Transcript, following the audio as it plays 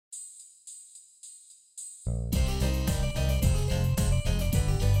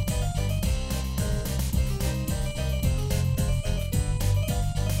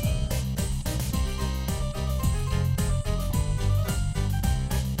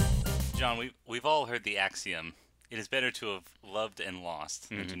John, we've all heard the axiom: it is better to have loved and lost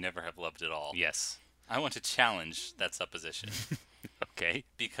than to never have loved at all. Yes. I want to challenge that supposition Okay.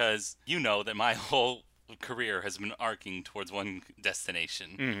 because you know that my whole career has been arcing towards one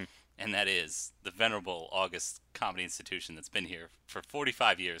destination, Mhm. and that is the venerable August Comedy Institution that's been here for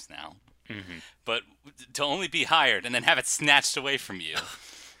 45 years now. Mhm. But to only be hired and then have it snatched away from you.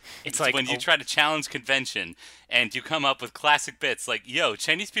 It's like When you try to challenge convention and you come up with classic bits like, yo,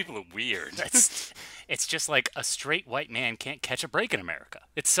 Chinese people are weird. it's just like a straight white man can't catch a break in America.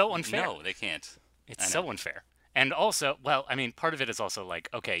 It's so unfair. No, they can't. It's I so know. unfair. And also, well, I mean, part of it is also like,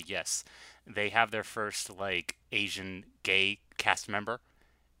 okay, yes, they have their first like Asian gay cast member,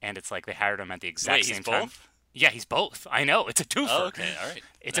 and it's like they hired him at the exact Wait, he's same time. both? Yeah, he's both. I know. It's a twofer. Oh, okay, all right.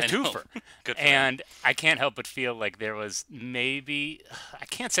 It's a I know. twofer. Good for them. And I can't help but feel like there was maybe I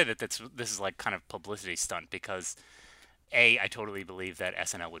can't say that this is like kind of publicity stunt because A, I totally believe that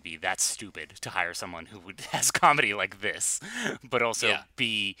SNL would be that stupid to hire someone who would has comedy like this. But also Yeah.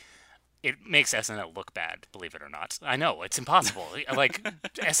 B, it makes SNL look bad, believe it or not. I know, it's impossible. Like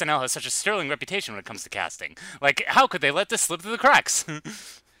SNL has such a sterling reputation when it comes to casting. Like how could they let this slip through the cracks?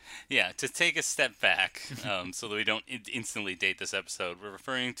 Yeah, to take a step back, so that we don't instantly date this episode, we're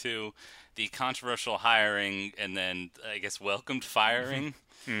referring to the controversial hiring and then, I guess, welcomed firing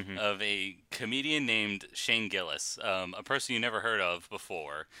of a comedian named Shane Gillis, a person you never heard of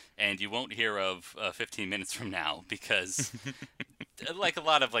before, and you won't hear of 15 minutes from now because, like a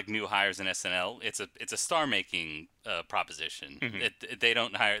lot of like new hires in SNL, it's a star making proposition. They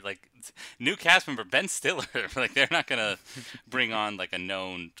don't hire like new cast member Ben Stiller. Like they're not gonna bring on like a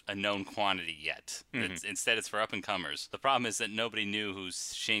known quantity yet. Instead, it's for up and comers. The problem is that nobody knew who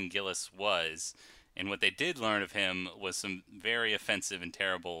Shane Gillis was. And what they did learn of him was some very offensive and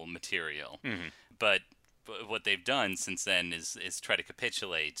terrible material. But what they've done since then is try to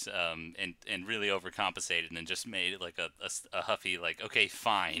capitulate and really overcompensate and then just made it like a huffy, like, okay,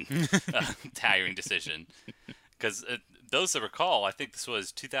 fine, hiring decision. Because those that recall, I think this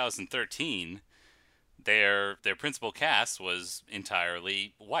was 2013. Their principal cast was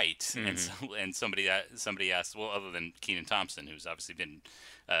entirely white, and somebody asked, well, other than Kenan Thompson, who's obviously been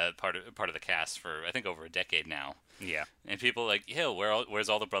part of the cast for I think over a decade now. Yeah. And people were like, yo, where's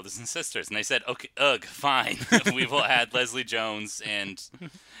all the brothers and sisters? And they said, okay, ugh, fine. We will add Leslie Jones and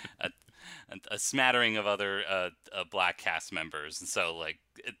a smattering of other black cast members. And so, like,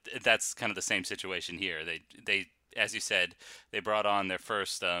 that's kind of the same situation here. They as you said, they brought on their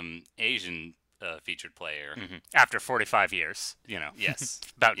first Asian featured player. After 45 years, Yes.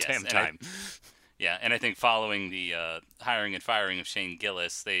 about Yes. damn And time. yeah, and I think following the hiring and firing of Shane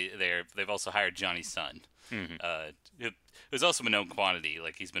Gillis, they've also hired Johnny Sun. Who's also a known quantity.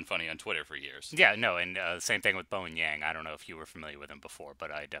 Like he's been funny on Twitter for years. Yeah, no, and same thing with Bowen Yang. I don't know if you were familiar with him before,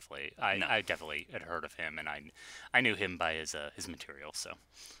 but I definitely, No. I definitely had heard of him, and I knew him by his material. So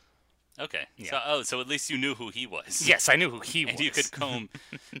Okay. Yeah. So at least you knew who he was. yes, I knew who he And was. you could comb,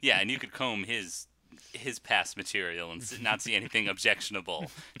 yeah, and you could comb his past material and not see anything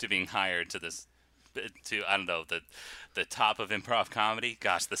objectionable to being hired to this. To I don't know the top of improv comedy.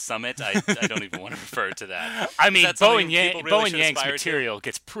 Gosh, the summit. I don't even want to refer to that. I Is mean, that something Bowen, people really Bowen should Yang's aspire to? material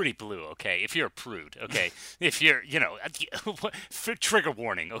gets pretty blue. Okay, if you're a prude. Okay, if you're, trigger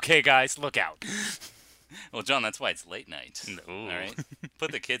warning. Okay, guys, look out. Well, John, that's why it's late night. Ooh. All right,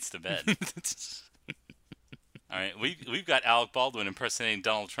 put the kids to bed. All right, we've got Alec Baldwin impersonating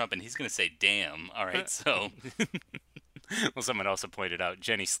Donald Trump, and he's gonna say "damn." All right, so Well, someone also pointed out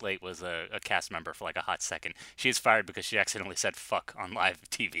Jenny Slate was a cast member for like a hot second. She is fired because she accidentally said "fuck" on live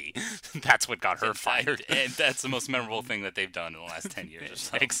TV. That's what got her fired. and that's the most memorable thing that they've done in the last 10 years or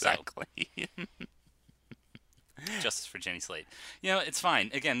so. Exactly. So, justice for Jenny Slate. It's fine.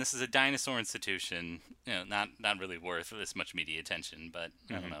 Again, this is a dinosaur institution. Not really worth this much media attention, but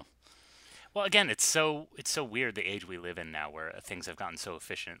I don't know. Well, again, it's so weird the age we live in now, where things have gotten so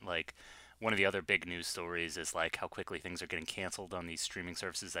efficient. Like one of the other big news stories is like how quickly things are getting canceled on these streaming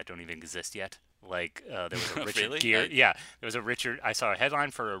services that don't even exist yet. Like there was a Richard Really? Gere. Yeah, there was a Richard. I saw a headline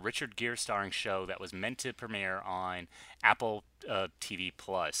for a Richard Gere starring show that was meant to premiere on Apple TV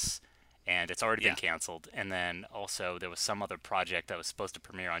Plus, and it's already been Yeah. canceled. And then also there was some other project that was supposed to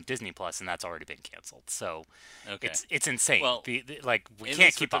premiere on Disney Plus, and that's already been canceled. So Okay. it's insane. Well, Like we at can't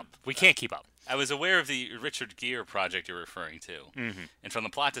least keep with up. We can't keep up. I was aware of the Richard Gere project you're referring to, Mm-hmm. and from the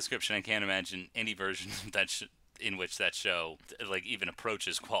plot description, I can't imagine any version of that in which that show like even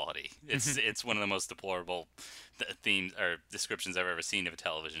approaches quality. It's one of the most deplorable themes or descriptions I've ever seen of a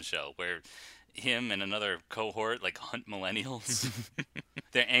television show, where him and another cohort like hunt millennials.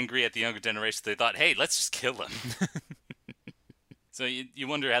 They're angry at the younger generation. They thought, hey, let's just kill them. So you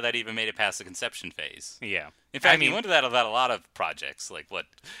wonder how that even made it past the conception phase. Yeah. In fact, I mean, you wonder that about a lot of projects, like what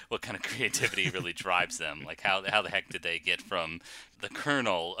kind of creativity really drives them. Like how the heck did they get from the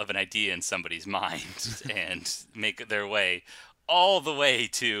kernel of an idea in somebody's mind and make their way all the way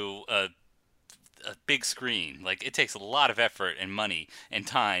to a big screen? Like, it takes a lot of effort and money and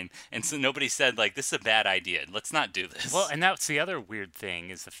time, and so nobody said, like, this is a bad idea, let's not do this. well, and that's the other weird thing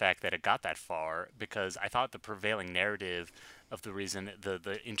is the fact that it got that far, because I thought the prevailing narrative of the reason,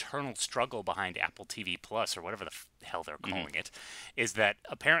 the internal struggle behind Apple TV Plus, or whatever the hell they're calling it, is that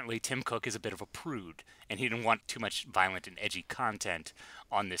apparently Tim Cook is a bit of a prude, and he didn't want too much violent and edgy content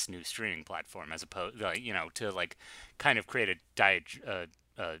on this new streaming platform, as opposed, to like kind of create a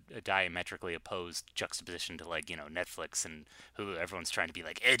diametrically opposed juxtaposition to, like, Netflix, and who everyone's trying to be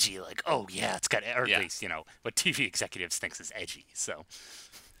like edgy, like, oh yeah, it's got, or at least what TV executives thinks is edgy. So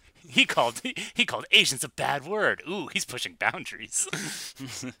he called Asians a bad word. Ooh, he's pushing boundaries.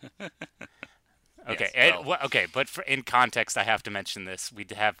 Okay, Yes, well, okay, but in context, I have to mention this. We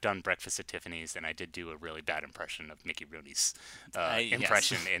have done Breakfast at Tiffany's, and I did do a really bad impression of Mickey Rooney's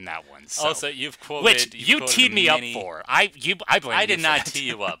impression in that one. So. Also, you've quoted, which you quoted teed me many... up for. I blame I you did for not that. tee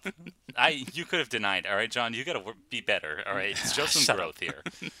you up. You could have denied. All right, John, you got to be better. All right, show some Shut growth here.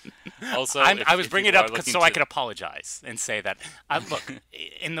 Also, I was bringing it people up are so I could apologize and say that, look,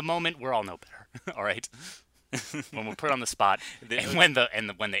 in the moment, we're all no better. All right. When we're put on the spot, and when the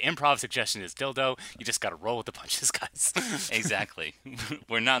improv suggestion is dildo, you just got to roll with the punches, guys. Exactly.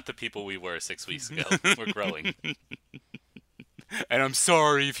 We're not the people we were 6 weeks ago. We're growing. And I'm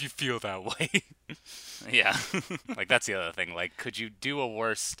sorry if you feel that way. Yeah. Like, that's the other thing. Like, could you do a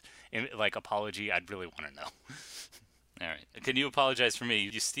worse apology? I'd really want to know. All right. Can you apologize for me?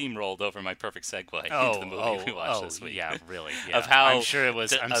 You steamrolled over my perfect segue into the movie we watched this week. Yeah, really. Yeah. Of how I'm sure it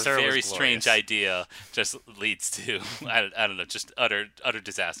was a very strange idea just leads to I don't know, just utter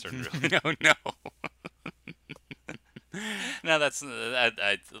disaster and ruin. No. No, that's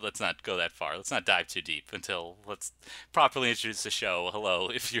let's not go that far. Let's not dive too deep until let's properly introduce the show.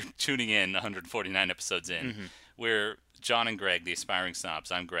 Hello, if you're tuning in 149 episodes in, we're John and Greg, the aspiring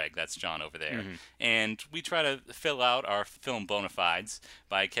snobs. I'm Greg. That's John over there. And we try to fill out our film bona fides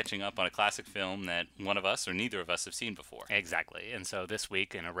by catching up on a classic film that one of us or neither of us have seen before. Exactly. And so this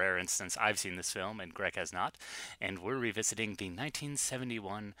week, in a rare instance, I've seen this film and Greg has not. And we're revisiting the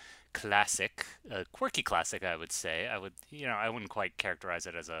 1971 classic, a quirky classic, I would say. I wouldn't quite characterize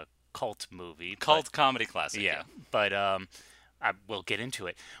it as a cult movie. Cult comedy classic. Yeah. But I will get into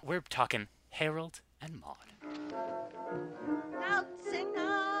it. We're talking Harold and Maude. Out, sing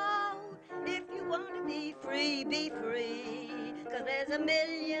out, if you want to be free, be free. 'Cause there's a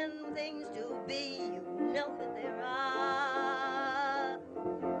million things to be, you know that there are.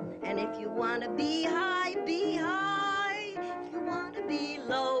 And if you want to be high, be high. If you want to be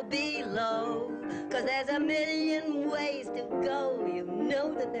low, be low. 'Cause there's a million ways to go, you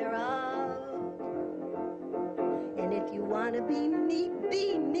know that there are. And if you want to be me,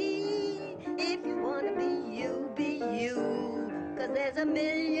 be me. If you want to be you, be you. 'Cause there's a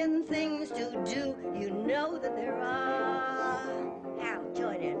million things to do, you know that there are. Now,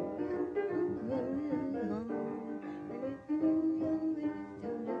 join in.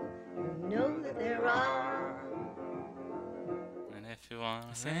 You know that there are. And if you want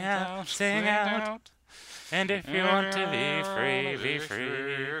to Sing out. And if you want to be free, be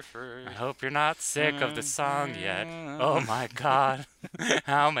free. I hope you're not sick of the song yet. Oh my God.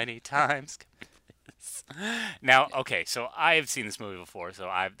 How many times can we play this? Now, okay, so I've seen this movie before, so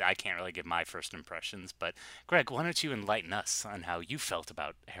I can't really give my first impressions. But, Greg, why don't you enlighten us on how you felt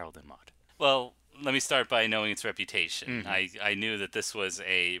about Harold and Maude? Well, let me start by knowing its reputation. I knew that this was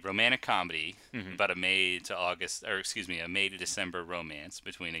a romantic comedy about a May to December romance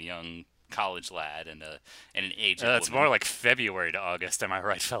between a young college lad and an aged woman. It's more like February to August, am I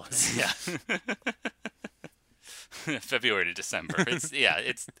right, fellas? Yeah. February to December. It's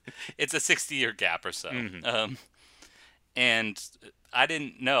a 60-year gap or so. And I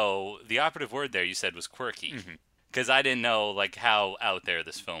didn't know the operative word there you said was quirky. Because I didn't know like how out there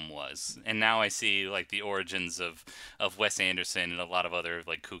this film was, and now I see like the origins of Wes Anderson and a lot of other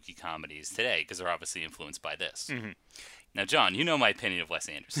like kooky comedies today, because they're obviously influenced by this. Now, John, you know my opinion of Wes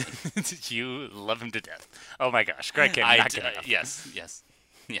Anderson. You love him to death. Oh my gosh, Greg cannot get enough.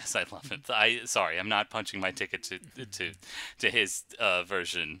 Yes, I love him. Sorry, I'm not punching my ticket to his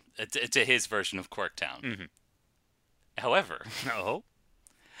version to his version of Corktown. However,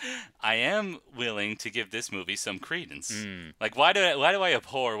 I am willing to give this movie some credence. Like, why do I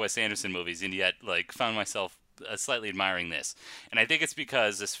abhor Wes Anderson movies and yet like found myself slightly admiring this? And I think it's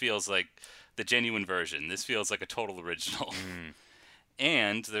because this feels like the genuine version. This feels like a total original.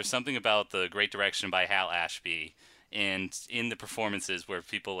 And there's something about the great direction by Hal Ashby and in the performances where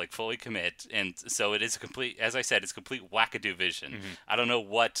people like fully commit, and so it is a complete, as I said, it's complete wackadoo vision. I don't know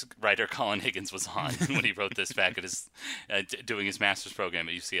what writer Colin Higgins was on when he wrote this back at his doing his master's program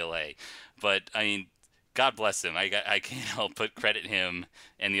at UCLA, but I mean, God bless him. I can't help but credit him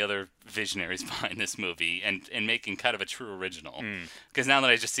and the other visionaries behind this movie and making kind of a true original. Because now that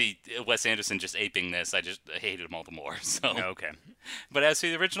I just see Wes Anderson just aping this, I hated him all the more. So Okay. But as for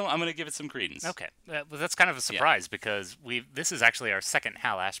the original, I'm going to give it some credence. Okay. Well, that's kind of a surprise because this is actually our second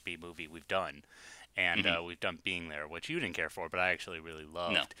Hal Ashby movie we've done. And we've done Being There, which you didn't care for, but I actually really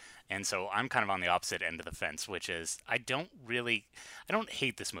loved. No. And so I'm kind of on the opposite end of the fence, which is I don't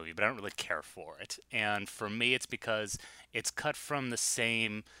hate this movie, but I don't really care for it. And for me, it's because it's cut from the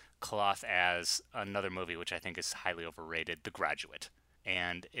same cloth as another movie, which I think is highly overrated, The Graduate.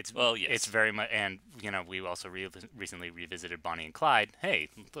 And it's it's very much, and we also recently revisited Bonnie and Clyde. Hey,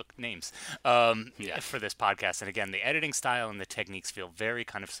 look, names for this podcast. And again, the editing style and the techniques feel very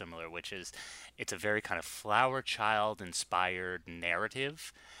kind of similar, which is it's a very kind of Flower Child inspired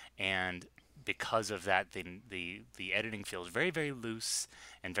narrative, and because of that, the editing feels very, very loose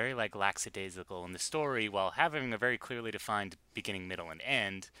and very like lackadaisical, and the story, while having a very clearly defined beginning, middle, and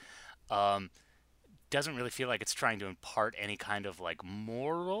end, doesn't really feel like it's trying to impart any kind of like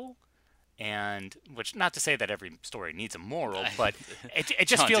moral, and which, not to say that every story needs a moral, but it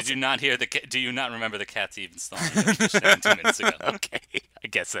just John, feels. Did you not hear do you not remember the cat's even stalling 2 minutes ago? Okay, I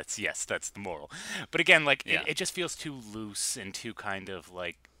guess that's the moral. But again, like it just feels too loose and too kind of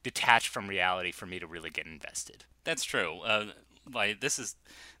like detached from reality for me to really get invested. That's true. Like this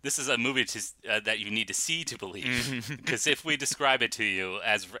is a movie that you need to see to believe. Because if we describe it to you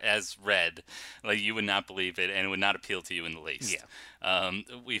as read, like you would not believe it, and it would not appeal to you in the least. Yeah.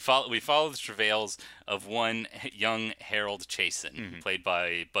 We follow the travails of one young Harold Chasen, played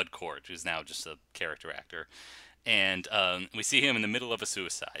by Bud Cort, who's now just a character actor. And we see him in the middle of a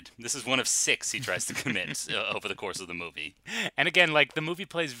suicide. This is one of 6 he tries to commit over the course of the movie. And again, like the movie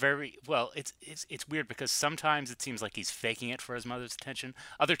plays very well. It's weird because sometimes it seems like he's faking it for his mother's attention.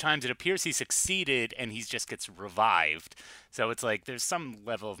 Other times it appears he succeeded and he just gets revived. So it's like there's some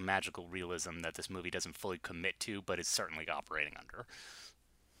level of magical realism that this movie doesn't fully commit to, but is certainly operating under.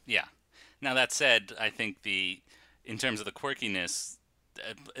 Yeah. Now that said, I think in terms of the quirkiness,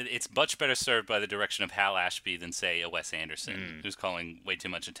 it's much better served by the direction of Hal Ashby than, say, a Wes Anderson, who's calling way too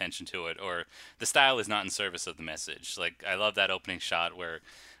much attention to it, or the style is not in service of the message. Like, I love that opening shot where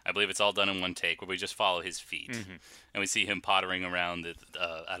I believe it's all done in one take, where we just follow his feet, and we see him pottering around the,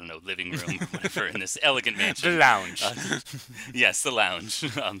 living room or whatever in this elegant mansion. The lounge. Yes, the lounge.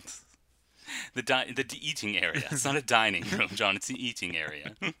 The eating area. It's not a dining room, John. It's an eating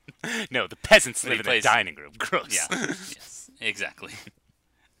area. No, the peasants live in a dining room. Gross. Yeah. Yes. Exactly.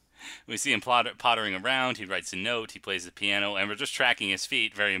 We see him pottering around. He writes a note. He plays the piano, and we're just tracking his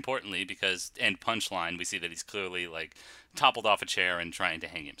feet. Very importantly, because end punchline, we see that he's clearly like toppled off a chair and trying to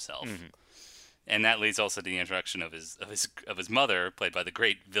hang himself. And that leads also to the introduction of his mother, played by the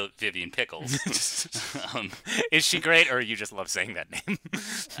great Vivian Pickles. Is she great, or you just love saying that name?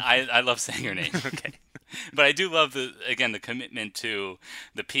 I love saying her name. Okay. But I do love the commitment to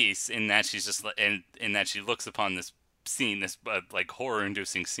the piece in that she's just in that she looks upon this scene, this like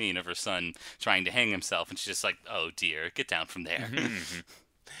horror-inducing scene of her son trying to hang himself, and she's just like, "Oh dear, get down from there."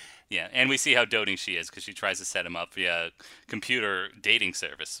 Yeah, and we see how doting she is because she tries to set him up via computer dating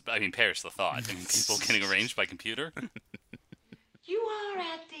service. I mean, perish the thought. I mean, people getting arranged by computer. You are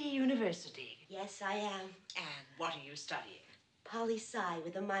at the university. Yes, I am. And what are you studying? Poli-sci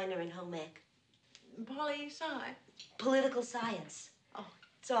with a minor in home ec. Poli-sci? Political science. Oh.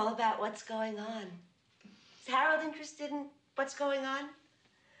 It's all about what's going on. Is Harold interested in what's going on?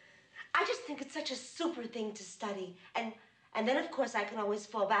 I just think it's such a super thing to study. And then, of course, I can always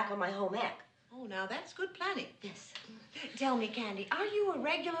fall back on my home ec. Oh, now that's good planning. Yes. Tell me, Candy, are you a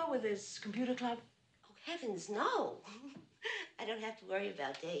regular with this computer club? Oh, heavens, no. I don't have to worry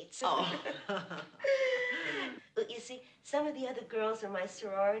about dates. Oh. Well, you see, some of the other girls in my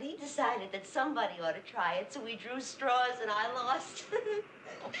sorority decided that somebody ought to try it, so we drew straws and I lost.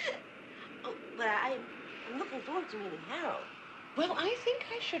 Oh, but I'm looking forward to meeting Harold. Well, I think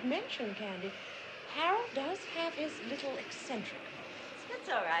I should mention, Candy, Harold does have his little eccentric moments. That's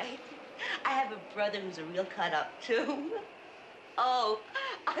all right. I have a brother who's a real cut-up, too. Oh,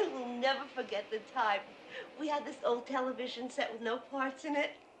 I will never forget the time. We had this old television set with no parts in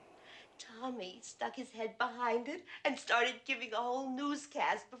it. Tommy stuck his head behind it and started giving a whole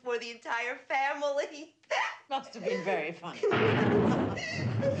newscast before the entire family. Must have been very funny.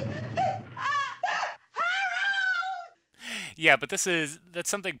 Yeah, but that's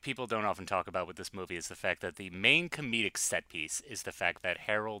something people don't often talk about with this movie is the fact that the main comedic set piece is the fact that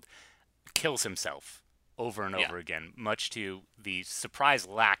Harold kills himself over and Yeah. over again, much to the surprise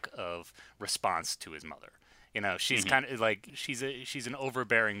lack of response to his mother. She's kind of like she's an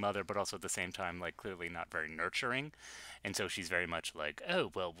overbearing mother, but also at the same time like clearly not very nurturing. And so she's very much like,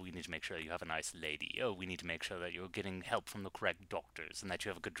 oh, well, we need to make sure you have a nice lady. Oh, we need to make sure that you're getting help from the correct doctors and that you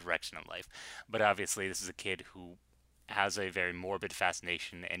have a good direction in life. But obviously, this is a kid who has a very morbid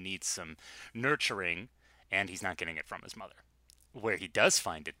fascination and needs some nurturing, and he's not getting it from his mother. Where he does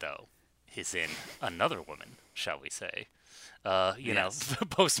find it, though, is in another woman, shall we say. Yes.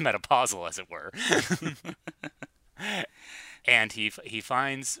 Postmenopausal, as it were. And he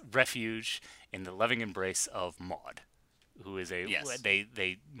finds refuge in the loving embrace of Maud, who is a Yes.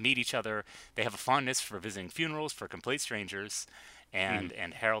 they meet each other. They have a fondness for visiting funerals for complete strangers, and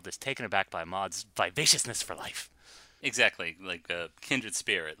Harold is taken aback by Maud's vivaciousness for life. Exactly, like a kindred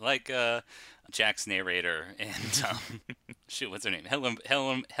spirit, like Jack's narrator and shoot, what's her name?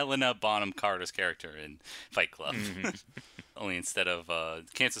 Helena Bonham Carter's character in Fight Club. Only instead of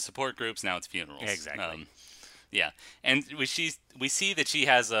cancer support groups, now it's funerals. Exactly. Yeah, and we see that she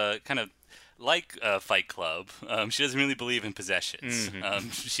has a kind of like Fight Club. She doesn't really believe in possessions.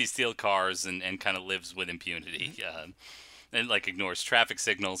 She steals cars and kind of lives with impunity. And like ignores traffic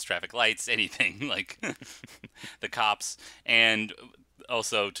signals, traffic lights, anything like the cops, and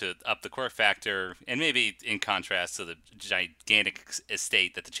also to up the quirk factor, and maybe in contrast to the gigantic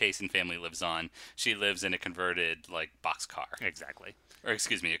estate that the Chasen family lives on, she lives in a converted like boxcar, Exactly. or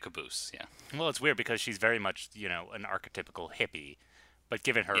excuse me, a caboose. Yeah, Well, it's weird because she's very much, an archetypical hippie, but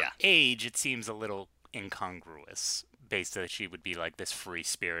given her Yeah. age, it seems a little incongruous, based that she would be like this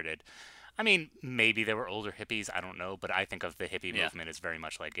free-spirited. I mean, maybe there were older hippies, I don't know, but I think of the hippie Yeah. movement as very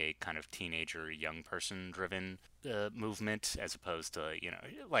much like a kind of teenager, young person-driven movement, as opposed to,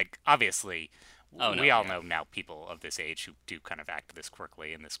 like, obviously, Oh, no, we all yeah. know now people of this age who do kind of act this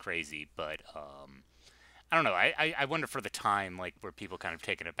quirkily and this crazy, but I don't know. I wonder for the time, like, were people kind of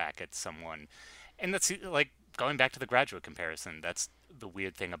taken aback at someone. And that's, like, going back to the Graduate comparison, that's the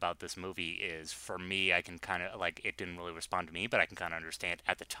weird thing about this movie is, for me, I can kind of, like, it didn't really respond to me, but I can kind of understand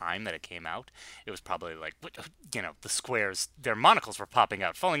at the time that it came out, it was probably like, the squares, their monocles were popping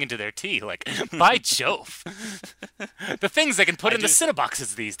out, falling into their tea, like, by Jove. The things they can put I in the do-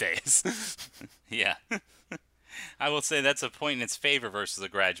 Cineboxes these days. yeah. I will say that's a point in its favor versus The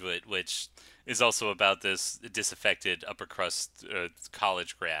Graduate, which is also about this disaffected upper crust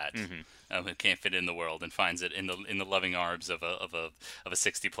college grad who can't fit in the world and finds it in the loving arms of a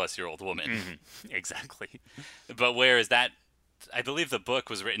 60-plus-year-old woman. Exactly. But whereas that, I believe the book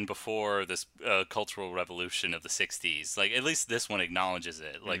was written before this cultural revolution of the 60s. Like, at least this one acknowledges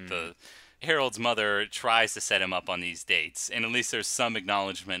it. Like, the Harold's mother tries to set him up on these dates, and at least there's some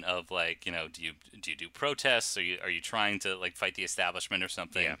acknowledgement of, like, do you do protests? Are you trying to, like, fight the establishment or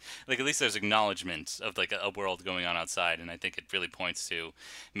something? Yeah. Like, at least there's acknowledgement of, like, a world going on outside, and I think it really points to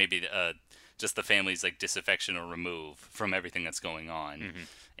maybe just the family's, like, disaffection or remove from everything that's going on.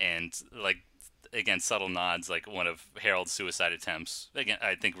 And, like, again, subtle nods, like one of Harold's suicide attempts. Again,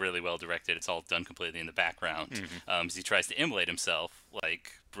 I think really well directed. It's all done completely in the background. As he tries to immolate himself,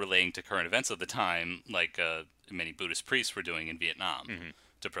 like relating to current events of the time, like many Buddhist priests were doing in Vietnam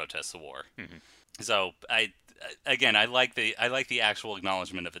to protest the war. So I like the actual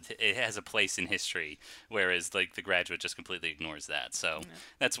acknowledgement of it. It has a place in history, whereas like The Graduate just completely ignores that. So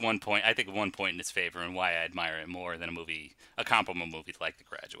that's one point. I think one point in its favor, and why I admire it more than a comparable movie like The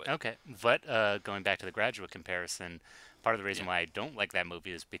Graduate. Okay, but going back to the Graduate comparison, part of the reason why I don't like that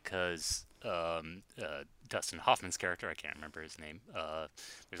movie is because Dustin Hoffman's character, I can't remember his name.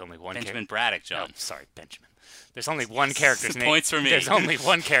 There's only one Benjamin Braddock, John. Oh, sorry, Benjamin. There's only one character's name. Points for me. There's only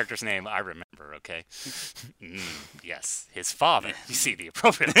one character's name I remember, okay? Yes, his father. You see the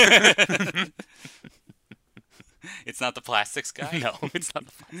appropriate. It's not the plastics guy? No, it's not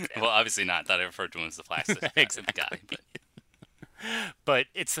the father. Well, obviously not. Thought I referred to him as the plastics Exactly. guy. But But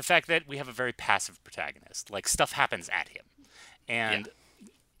it's the fact that we have a very passive protagonist. Like, stuff happens at him. And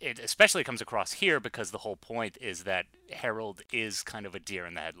it especially comes across here because the whole point is that Harold is kind of a deer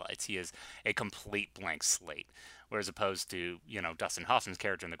in the headlights. He is a complete blank slate. Whereas opposed to, Dustin Hoffman's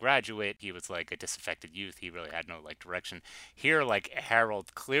character in The Graduate, he was like a disaffected youth. He really had no, like, direction. Here, like,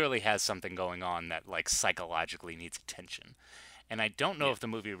 Harold clearly has something going on that, like, psychologically needs attention. And I don't know if the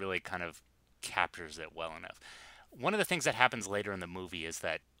movie really kind of captures it well enough. One of the things that happens later in the movie is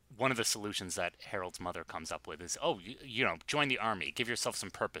that one of the solutions that Harold's mother comes up with is, join the army, give yourself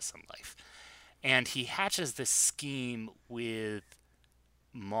some purpose in life. And he hatches this scheme with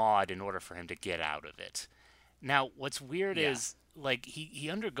Maud in order for him to get out of it. Now, what's weird Yeah. is like he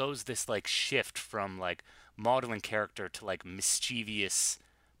undergoes this like shift from like maudlin character to like mischievous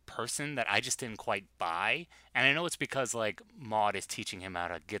person that I just didn't quite buy. And I know it's because like Maud is teaching him how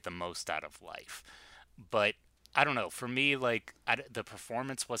to get the most out of life. But I don't know. For me, like the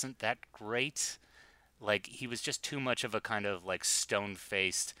performance wasn't that great. Like he was just too much of a kind of like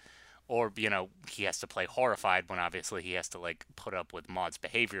stone-faced, or he has to play horrified when obviously he has to like put up with Maud's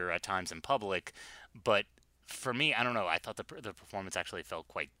behavior at times in public. But for me, I don't know. I thought the performance actually felt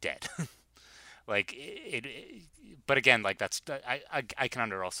quite dead. Like but again, like that's I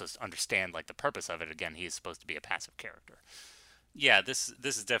can also understand like the purpose of it. Again, he is supposed to be a passive character. Yeah, this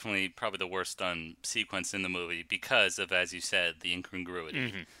is definitely probably the worst done sequence in the movie because of, as you said, the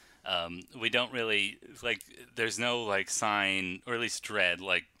incongruity. We don't really like. There's no like sign, or at least dread,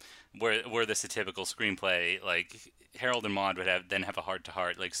 like where this a typical screenplay. Like Harold and Maude would have a heart to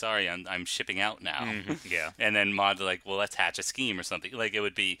heart. Like, sorry, I'm shipping out now. Yeah. And then Maude like, well, let's hatch a scheme or something. Like it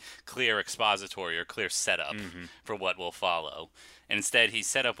would be clear expository or clear setup for what will follow. And instead, he's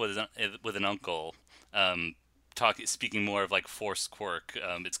set up with an uncle. Speaking more of like forced quirk.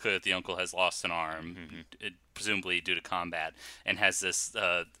 It's clear that the uncle has lost an arm, presumably due to combat, and has this.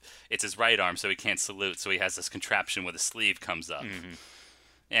 It's his right arm, so he can't salute. So he has this contraption where the sleeve comes up,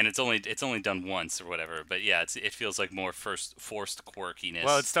 and it's only done once or whatever. But yeah, it feels like more forced quirkiness.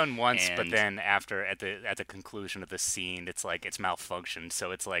 Well, it's done once, but and- then after at the conclusion of the scene, it's like it's malfunctioned, so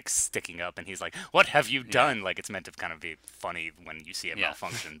it's like sticking up, and he's like, "What have you done?" Like it's meant to kind of be funny when you see it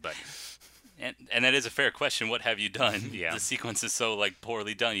malfunction, but. And that is a fair question. What have you done? Yeah. The sequence is so like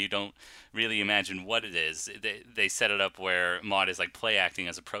poorly done. You don't really imagine what it is. They set it up where Maude is like play acting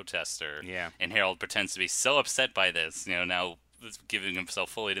as a protester. Yeah. And Harold pretends to be so upset by this. Now giving himself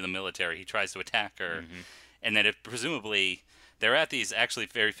fully to the military, he tries to attack her, and then presumably they're at these actually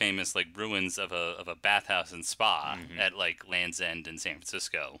very famous like ruins of a bathhouse and spa at like Land's End in San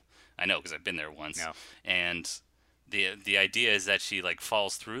Francisco. I know because I've been there once. Yeah. And the idea is that she like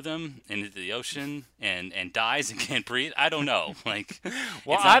falls through them into the ocean and dies and can't breathe. I don't know. Like,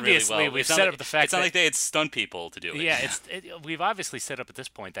 Well, it's not obviously, really we've it's not set like- up the fact it's not that- like they had stunt people to do it. Yeah, we've obviously set up at this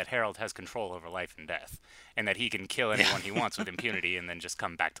point that Harold has control over life and death, and that he can kill anyone he wants with impunity and then just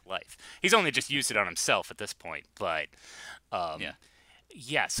come back to life. He's only just used it on himself at this point, but Yeah.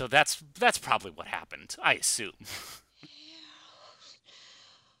 yeah. So that's probably what happened, I assume.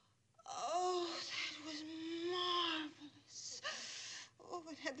 Oh, that was marvelous. Oh,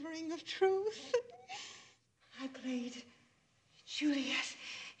 it had the ring of truth. I played Juliet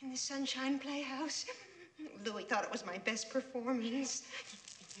in the Sunshine Playhouse. Louis thought it was my best performance.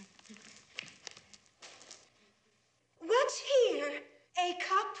 What's here? A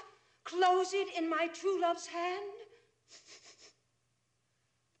cup? Close it in my true love's hand?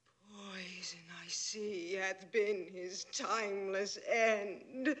 Poison I see hath been his timeless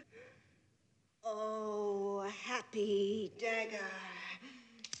end. Oh, happy dagger.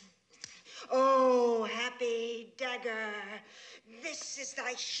 Oh, happy dagger. This is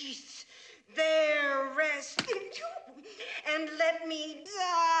thy sheath. There rest. And let me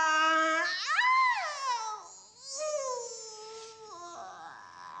die.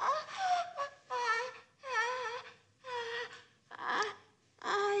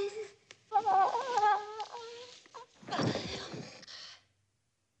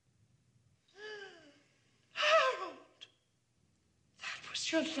 Harold, that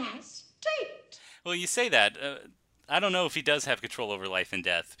was your last date. Well, you say that. I don't know if he does have control over life and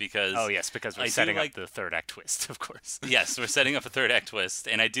death because. Oh yes, because we're I do setting like- up the third act twist, of course. Yes, we're setting up a third act twist,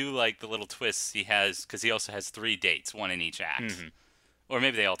 and I do like the little twists he has because he also has 3 dates, one in each act. Or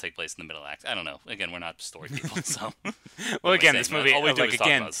maybe they all take place in the middle act. I don't know. Again, we're not story people, so. Well, again, saying? this movie, All we do like is talk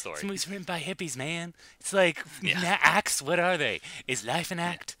again, about the story. this movie's written by hippies, man. It's like Yeah. acts. What are they? Is life an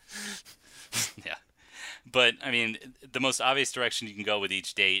act? Yeah. But, I mean, the most obvious direction you can go with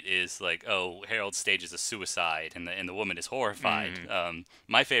each date is like, oh, Harold stages a suicide, and the woman is horrified.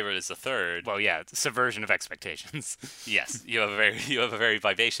 My favorite is the third. Well, yeah, it's a subversion of expectations. Yes, you have a very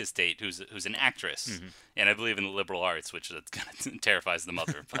vivacious date who's an actress, and I believe in the liberal arts, which kind of terrifies the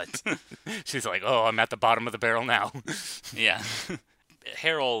mother. But She's like, "Oh, I'm at the bottom of the barrel now." yeah,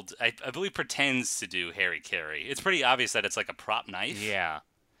 Harold, I believe, pretends to do Harry Carey. It's pretty obvious that it's like a prop knife. Yeah.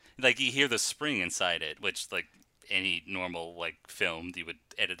 Like you hear the spring inside it, which like any normal like film, you would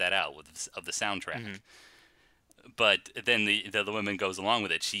edit that out of the soundtrack. But then the woman goes along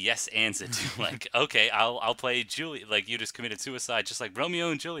with it. She yes ands it to like, okay, I'll play Juliet. Like you just committed suicide, just like Romeo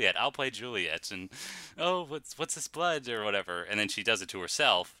and Juliet. I'll play Juliet, and oh, what's this blood or whatever. And then she does it to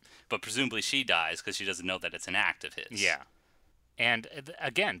herself, but presumably she dies because she doesn't know that it's an act of his. Yeah. And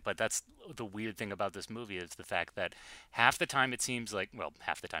again, but that's the weird thing about this movie is the fact that half the time it seems like, well,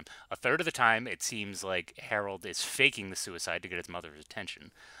 half the time, a third of the time it seems like Harold is faking the suicide to get his mother's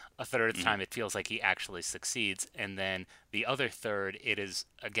attention. A third of the time it feels like he actually succeeds. And then the other third, it is,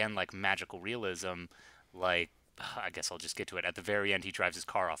 again, like magical realism, like, I guess I'll just get to it. At the very end, he drives his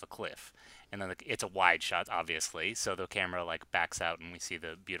car off a cliff. And then it's a wide shot, obviously. So the camera, like, backs out and we see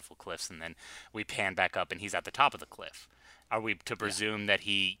the beautiful cliffs. And then we pan back up and he's at the top of the cliff. Are we to presume that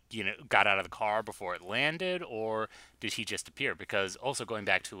he, got out of the car before it landed, or did he just appear? Because also going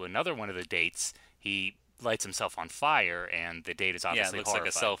back to another one of the dates, he lights himself on fire, and the date is obviously it looks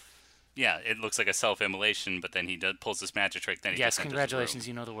horrified. it looks like a self-immolation, but then he pulls this magic trick. Then he Yes, just enters the congratulations. room.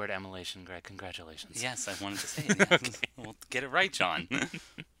 You know the word emulation, Greg. Congratulations. Yes, I wanted to say it. Yeah. Well, get it right, John.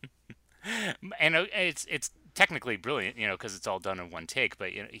 And it's technically brilliant, because it's all done in one take.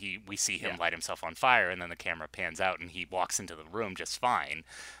 But we see him light himself on fire, and then the camera pans out, and he walks into the room just fine.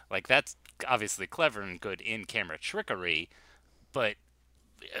 Like, that's obviously clever and good in-camera trickery. But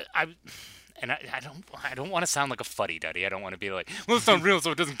I don't want to sound like a fuddy-duddy. I don't want to be like, well, it's not real,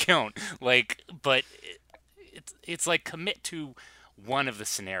 so it doesn't count. Like, but it's like commit to one of the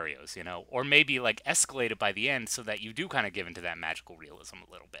scenarios, or maybe like escalate it by the end so that you do kind of give into that magical realism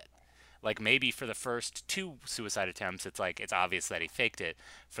a little bit. Like maybe for the first 2 suicide attempts, it's like it's obvious that he faked it.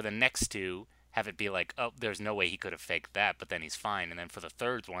 For the next 2, have it be like, oh, there's no way he could have faked that, but then he's fine. And then for the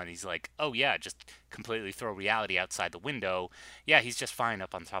third one, he's like, oh yeah, just completely throw reality outside the window. Yeah, he's just fine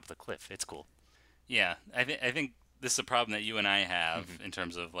up on top of the cliff. It's cool. Yeah, I think this is a problem that you and I have in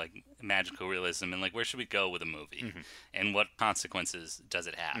terms of like magical realism and like where should we go with a movie and what consequences does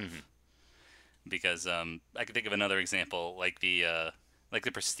it have? Because I could think of another example like the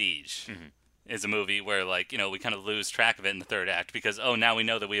Prestige. Is a movie where, like, we kind of lose track of it in the third act because, now we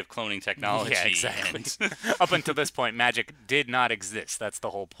know that we have cloning technology. Yeah, exactly. Up until this point, magic did not exist. That's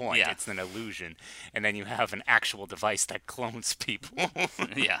the whole point. Yeah. It's an illusion. And then you have an actual device that clones people.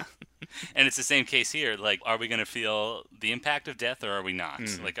 Yeah. And it's the same case here. Like, are we going to feel the impact of death or are we not?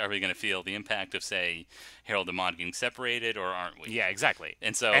 Like, are we going to feel the impact of, say, Harold and Maude getting separated or aren't we? Yeah, exactly.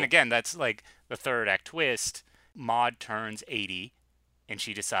 And so... And again, that's like the third act twist. Maude turns 80. And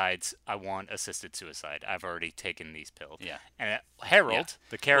she decides, I want assisted suicide. I've already taken these pills. Yeah. And Harold,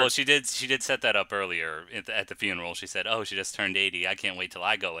 the character... Well, she did set that up earlier at the funeral. She said, she just turned 80. I can't wait till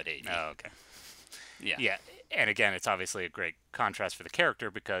I go at 80. Oh, okay. Yeah. Yeah. And again, it's obviously a great contrast for the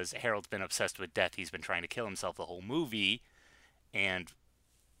character because Harold's been obsessed with death. He's been trying to kill himself the whole movie. And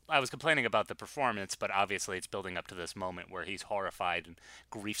I was complaining about the performance, but obviously it's building up to this moment where he's horrified and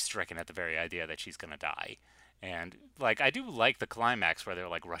grief-stricken at the very idea that she's going to die. And, like, I do like the climax where they're,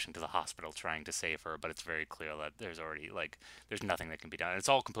 like, rushing to the hospital trying to save her, but it's very clear that there's already, like, there's nothing that can be done. And it's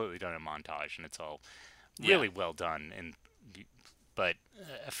all completely done in montage, and it's all really well done. But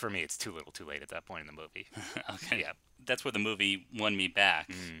for me, it's too little too late at that point in the movie. Okay. Yeah. That's where the movie won me back,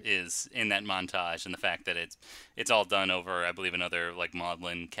 is in that montage and the fact that it's all done over, I believe, another, like,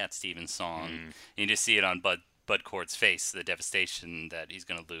 Maudlin, Cat Stevens song. And you just see it on Bud Cort's face, the devastation that he's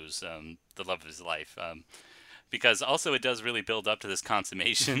going to lose the love of his life. Because also it does really build up to this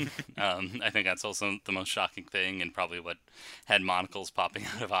consummation. I think that's also the most shocking thing and probably what had monocles popping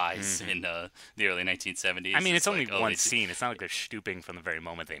out of eyes in the early 1970s. I mean, it's only like, one scene. It's not like they're stooping from the very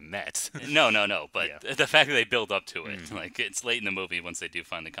moment they met. No. But Yeah. the fact that they build up to it, like it's late in the movie once they do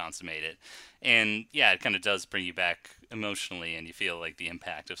finally consummate it. And yeah, it kind of does bring you back emotionally and you feel like the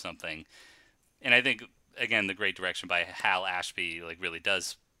impact of something. And I think, again, the great direction by Hal Ashby like really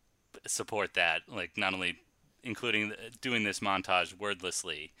does support that, like not only including doing this montage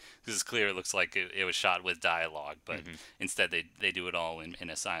wordlessly, because it's clear it looks like it was shot with dialogue, but instead they do it all in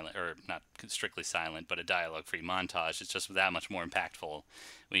a silent, or not strictly silent, but a dialogue-free montage. It's just that much more impactful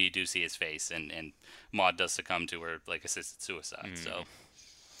when you do see his face, and Maude does succumb to her, like, assisted suicide, so...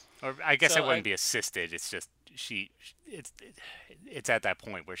 Or I guess it wouldn't be assisted. It's just it's at that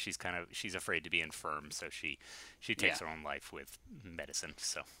point where she's afraid to be infirm, so she takes her own life with medicine,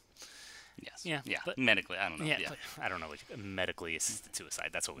 so... Yes. Yeah. But medically, I don't know. Yeah, Yeah. but I don't know. Medically assisted suicide.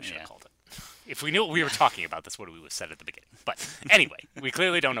 That's what we should have called it. If we knew what we were talking about, that's what we would have said at the beginning. But anyway, we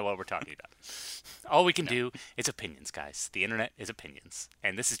clearly don't know what we're talking about. All we can do is opinions, guys. The internet is opinions.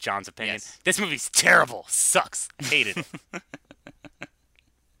 And this is John's opinion. Yes. This movie's terrible. Sucks. I hated it.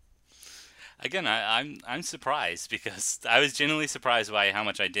 Again, I'm surprised because I was genuinely surprised by how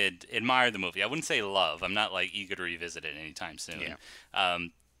much I did admire the movie. I wouldn't say love. I'm not like eager to revisit it anytime soon. Yeah.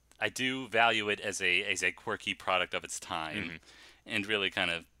 I do value it as a quirky product of its time, and really kind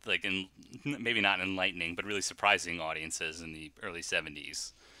of like maybe not enlightening, but really surprising audiences in the early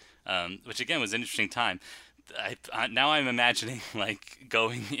 70s, which again was an interesting time. now I'm imagining like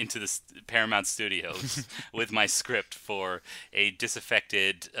going into the Paramount Studios with my script for a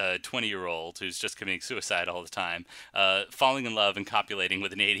disaffected 20-year-old who's just committing suicide all the time, falling in love and copulating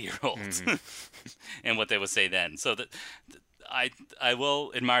with an 80-year-old, and what they would say then. So that I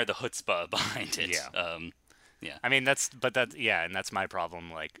will admire the chutzpah behind it. Yeah. Yeah. I mean, and that's my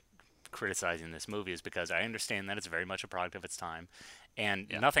problem, like, criticizing this movie, is because I understand that it's very much a product of its time,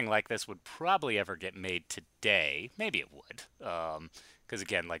 and nothing like this would probably ever get made today. Maybe it would, because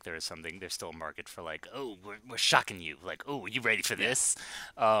again, like, there's still a market for, like, oh, we're shocking you, like, oh, are you ready for this?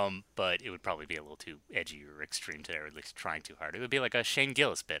 But it would probably be a little too edgy or extreme today, or at least trying too hard. It would be like a Shane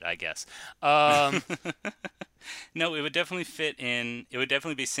Gillis bit, I guess. No, it would definitely fit in. It would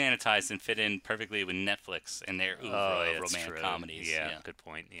definitely be sanitized and fit in perfectly with Netflix and their romantic comedies. Yeah, good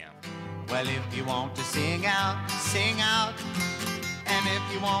point. Yeah. Well, if you want to sing out, sing out. And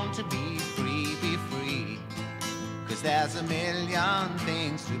if you want to be free, be free. 'Cause there's a million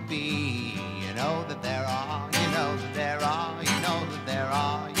things to be. You know that there are, you know that there are, you know that there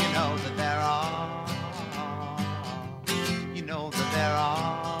are, you know that there are. You know that there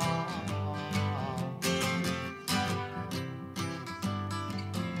are.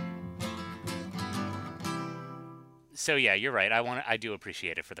 So yeah, you're right. I do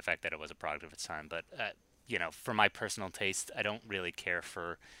appreciate it for the fact that it was a product of its time, but for my personal taste, I don't really care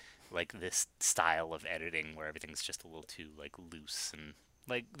for like this style of editing where everything's just a little too like loose, and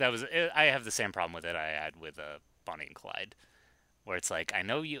like I have the same problem with it I had with Bonnie and Clyde, where it's like I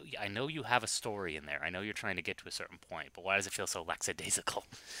know you have a story in there. I know you're trying to get to a certain point, but why does it feel so lackadaisical?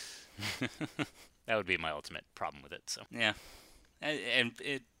 That would be my ultimate problem with it. So yeah, and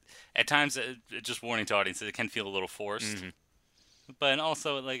it. At times, just warning to audiences, it can feel a little forced. But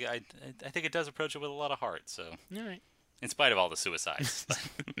also, like I think it does approach it with a lot of heart. So, all right. In spite of all the suicides.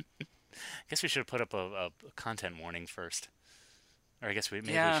 I guess we should put up a content warning first, or I guess we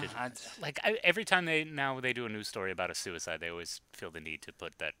should. Every time they do a news story about a suicide, they always feel the need to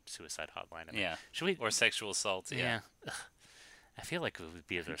put that suicide hotline in there. Yeah. Should we? Or sexual assault. Yeah. I feel like it would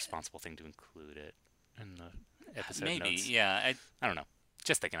be the responsible thing to include it in the episode Maybe. notes. Yeah. I don't know.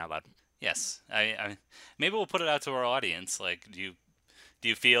 Just thinking out loud. Yes, I maybe we'll put it out to our audience. Like, do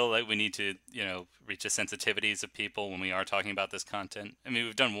you feel like we need to, reach the sensitivities of people when we are talking about this content? I mean,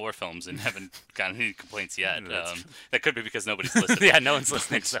 we've done war films and haven't gotten any complaints yet. That could be because nobody's listening. Yeah, no one's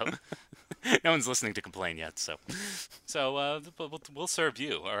listening. So no one's listening to complain yet. So we'll serve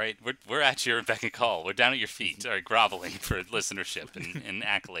you. All right, we're at your beck and call. We're down at your feet, all right, groveling for listenership and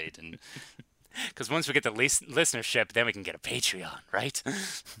accolade and. Because once we get the listenership, then we can get a Patreon, right?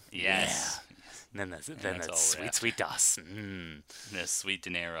 Yes. Yeah. And then that sweet DOS. The sweet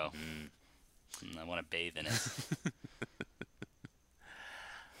dinero. I want to bathe in it.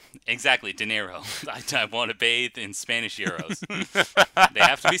 Exactly, dinero. I want to bathe in Spanish euros. They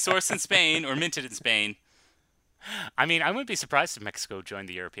have to be sourced in Spain or minted in Spain. I mean, I wouldn't be surprised if Mexico joined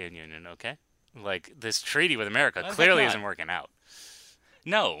the European Union, okay? Like, this treaty with America clearly isn't working out.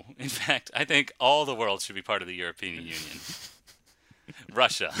 No. In fact, I think all the world should be part of the European Union.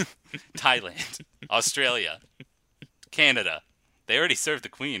 Russia, Thailand, Australia, Canada. They already served the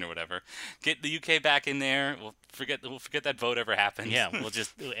Queen or whatever. Get the UK back in there. We'll forget that vote ever happened. Yeah,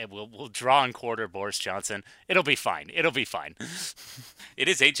 we'll draw and quarter Boris Johnson. It'll be fine. It'll be fine. It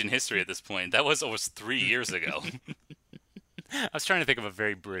is ancient history at this point. That was almost 3 years ago. I was trying to think of a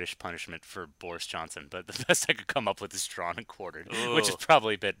very British punishment for Boris Johnson, but the best I could come up with is drawn and quartered, which is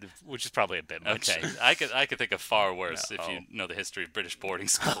probably a bit much. Okay, I could think of far worse if you know the history of British boarding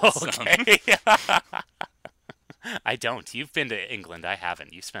schools. Okay. I don't. You've been to England. I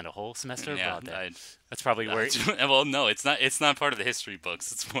haven't. You spent a whole semester abroad there. That's probably where. Well, no, it's not. It's not part of the history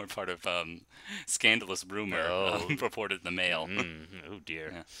books. It's more part of scandalous rumor reported in the Mail. Oh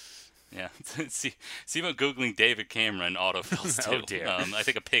dear. Yeah. see about Googling David Cameron autofills too. Oh dear. I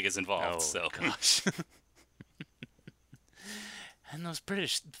think a pig is involved. Gosh. And those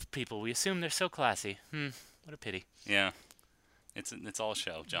British people, we assume they're so classy. What a pity. Yeah. It's all a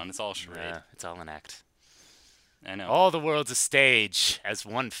show, John. It's all a charade. Yeah, it's all an act. I know. All the world's a stage, as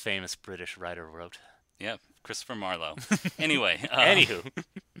one famous British writer wrote. Yep, Christopher Marlowe. Anyway. Anywho.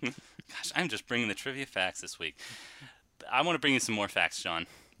 Gosh, I'm just bringing the trivia facts this week. I want to bring you some more facts, John.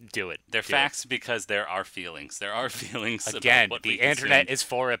 Do it. They're facts because there are feelings. There are feelings Again, about what the we internet consume. is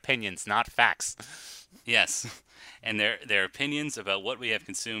for opinions, not facts. Yes. And they're opinions about what we have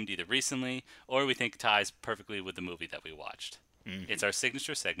consumed either recently or we think ties perfectly with the movie that we watched. It's our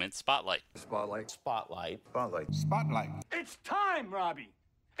signature segment, Spotlight. Spotlight. It's time, Robbie.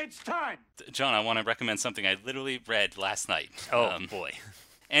 It's time. John, I want to recommend something I literally read last night. Oh, boy.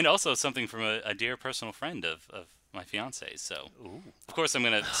 and also something from a dear personal friend of my fiance's. So, of course, I'm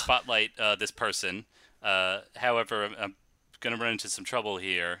going to spotlight this person. However, I'm going to run into some trouble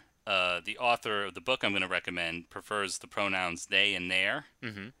here. The author of the book I'm going to recommend prefers the pronouns they and their.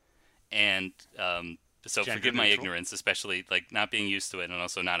 Mm-hmm. And so Gender forgive my neutral. ignorance, especially like not being used to it and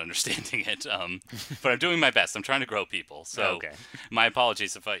also not understanding it. But I'm doing my best. I'm trying to grow people. So Okay. my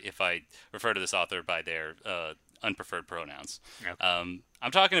apologies if I refer to this author by their unpreferred pronouns. Okay.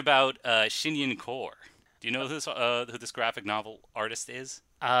 I'm talking about Shinyin Kaur. Do you know who this graphic novel artist is?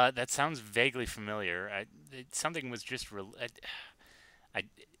 That sounds vaguely familiar. Something was just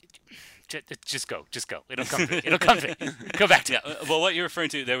just go. It'll come to me. It'll come to me. Go back to Yeah. Well, what you're referring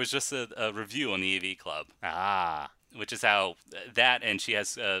to, there was just a review on the AV Club, which is how that, and she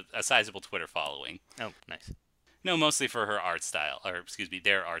has a sizable Twitter following. Oh, nice. No, mostly for her art style, or excuse me,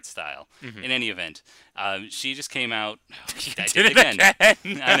 their art style. Mm-hmm. In any event, she just came out. I did it again.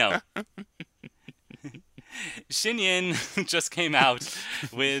 I know. Shinyin just came out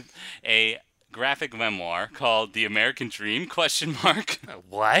with a graphic memoir called "The American Dream?" ?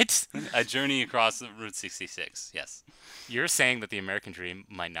 What? A journey across Route 66. Yes. You're saying that the American dream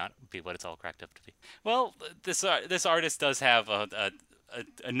might not be what it's all cracked up to be? Well, this artist does have a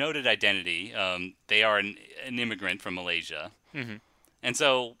noted identity. They are an immigrant from Malaysia, and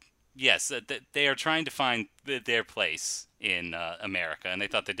so yes, they are trying to find their place in America, and they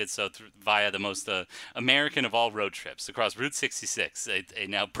thought they did so via the most American of all road trips across Route 66, a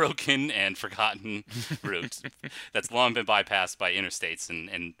now broken and forgotten route that's long been bypassed by interstates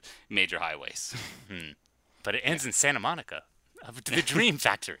and major highways. But it ends in Santa Monica, the Dream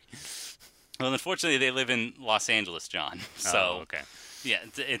Factory. Well, unfortunately, they live in Los Angeles, John. So, okay. yeah,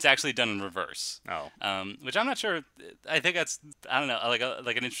 it's actually done in reverse. Oh. Which I'm not sure. I think that's, I don't know,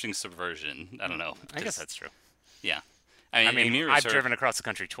 like an interesting subversion. I don't know. I guess that's true. Yeah. I it mean, mirrors I've her- driven across the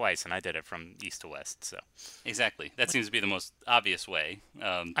country twice, and I did it from east to west. So, Exactly. That seems to be the most obvious way.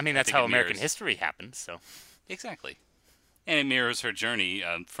 I mean, that's think how it American mirrors- history happened. So, Exactly. And it mirrors her journey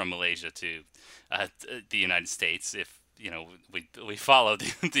from Malaysia to the United States. If we follow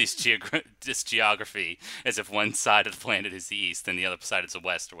this geography as if one side of the planet is the east and the other side is the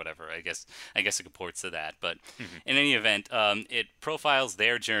west or whatever. I guess it comports to that. But in any event, it profiles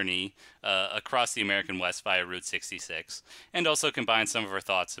their journey across the American West via Route 66, and also combines some of her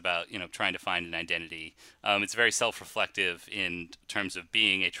thoughts about trying to find an identity. It's very self-reflective in terms of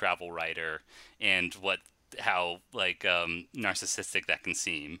being a travel writer and how narcissistic that can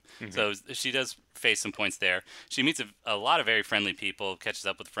seem. So she does face some points there. She meets a lot of very friendly people, catches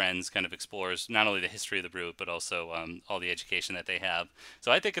up with friends, kind of explores not only the history of the route, but also all the education that they have.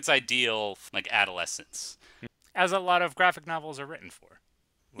 So I think it's ideal, like adolescence. as a lot of graphic novels are written for.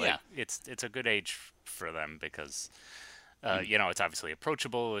 Yeah. It's a good age for them because, it's obviously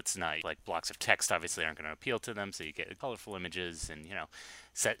approachable. It's not like blocks of text obviously aren't going to appeal to them, so you get colorful images and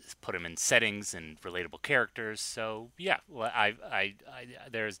put them in settings and relatable characters. So yeah, well, I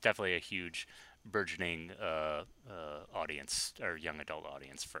there's definitely a huge burgeoning audience or young adult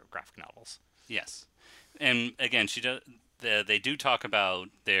audience for graphic novels. Yes, and again, they do talk about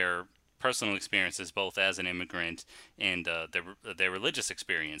their personal experiences both as an immigrant and their religious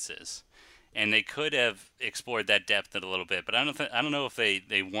experiences. And they could have explored that depth a little bit, but I don't know if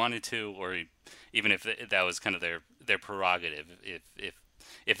they wanted to, or even if that was kind of their prerogative.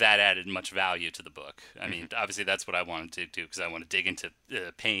 If that added much value to the book. I mean, obviously that's what I wanted to do because I want to dig into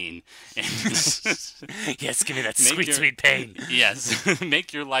pain. And Yes, give me that Make sweet, your- sweet pain. yes,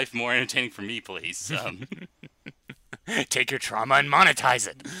 make your life more entertaining for me, please. Take your trauma and monetize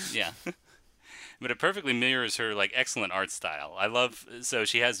it. Yeah. But it perfectly mirrors her excellent art style. So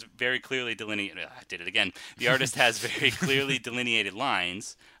she has very clearly delineated. I did it again. The artist has very clearly delineated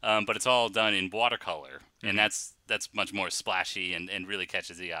lines, but it's all done in watercolor, and that's much more splashy and really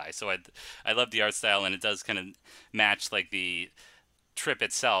catches the eye. So I love the art style, and it does kind of match the trip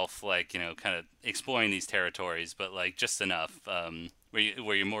itself, kind of exploring these territories, but just enough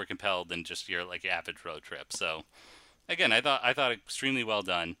where you're more compelled than just your average road trip. So. Again, I thought extremely well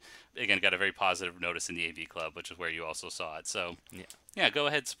done. Again, got a very positive notice in the AV Club, which is where you also saw it. So, yeah, go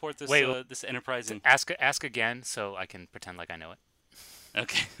ahead, support this this enterprising. Ask again so I can pretend like I know it.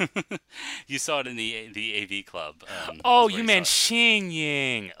 Okay, you saw it in the AV Club. Oh, is where you meant saw Xing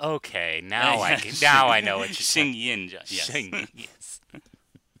Ying. Okay, now Yeah, I know what you're Xing Yin. Yes. Xing Ying, yes.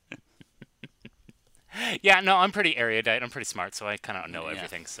 Yeah, no, I'm pretty erudite. I'm pretty smart, so I kind of know Yeah.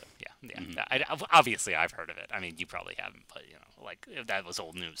 everything. So yeah. Obviously, I've heard of it. I mean, you probably haven't, but that was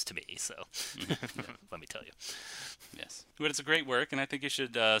old news to me. So let me tell you. Yes, but it's a great work, and I think you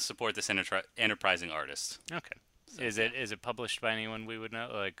should support this enterprising artist. Okay. So, Is it published by anyone we would know?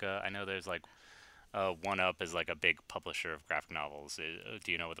 Like, I know there's like One Up is like a big publisher of graphic novels.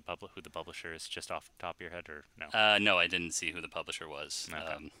 Do you know what who the publisher is, just off the top of your head, or no? No, I didn't see who the publisher was.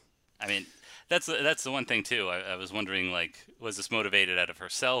 Okay. I mean, that's the one thing too. I was wondering, like, was this motivated out of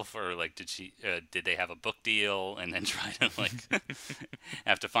herself, or like did they have a book deal and then try to like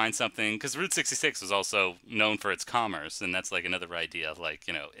have to find something? Because Route 66 was also known for its commerce, and that's like another idea. Like,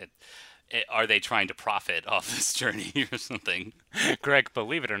 are they trying to profit off this journey or something? Greg,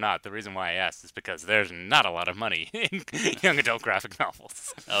 believe it or not, the reason why I asked is because there's not a lot of money in young adult graphic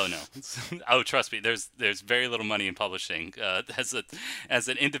novels. Oh no! Oh, trust me. There's very little money in publishing. As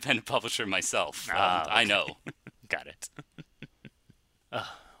an independent publisher myself, Okay. I know. Got it.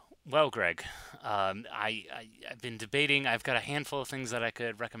 Well, Greg, I've been debating. I've got a handful of things that I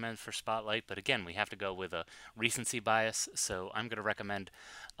could recommend for Spotlight, but again, we have to go with a recency bias. So I'm going to recommend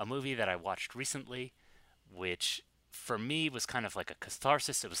a movie that I watched recently, which for me was kind of like a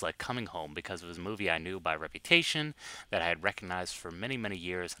catharsis. It was like coming home because it was a movie I knew by reputation, that I had recognized for many, many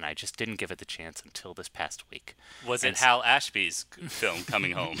years, and I just didn't give it the chance until this past week. Was it Hal Ashby's film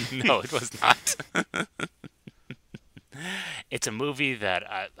Coming Home? No, it was not. It's a movie that,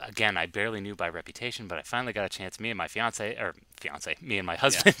 again, I barely knew by reputation, but I finally got a chance. Me and my me and my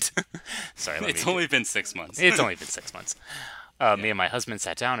husband. Sorry, It's only been 6 months. It's only been 6 months. Me and my husband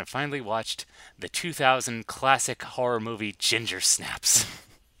sat down and finally watched the 2000 classic horror movie Ginger Snaps.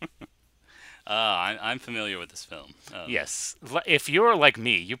 I'm familiar with this film. Yes. If you're like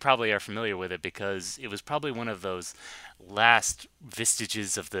me, you probably are familiar with it because it was probably one of those last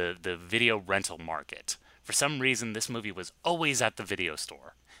vestiges of the video rental market. For some reason, this movie was always at the video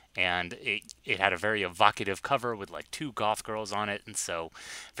store. And it had a very evocative cover with like two goth girls on it, and so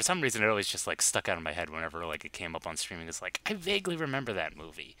for some reason it always just like stuck out of my head whenever like it came up on streaming. It's like I vaguely remember that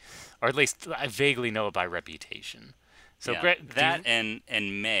movie, or at least I vaguely know it by reputation. So yeah, that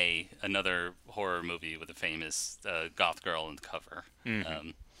and May, another horror movie with a famous goth girl in the cover. Mm-hmm.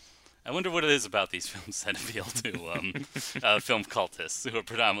 I wonder what it is about these films that appeal to film cultists who are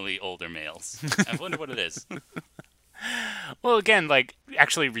predominantly older males. I wonder what it is. Well, again, like,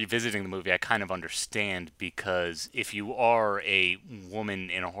 actually revisiting the movie, I kind of understand, because if you are a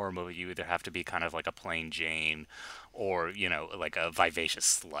woman in a horror movie, you either have to be kind of like a plain Jane or, like a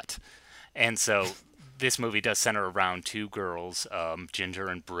vivacious slut. And so this movie does center around two girls, Ginger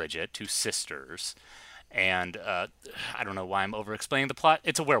and Bridget, two sisters. And I don't know why I'm over-explaining the plot.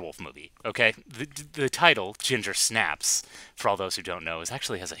 It's a werewolf movie, okay? The title, Ginger Snaps, for all those who don't know,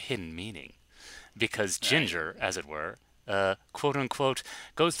 actually has a hidden meaning. Because Ginger, as it were, quote-unquote,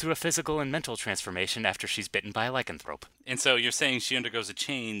 goes through a physical and mental transformation after she's bitten by a lycanthrope. And so you're saying she undergoes a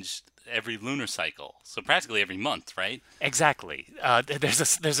change every lunar cycle, so practically every month, right? Exactly.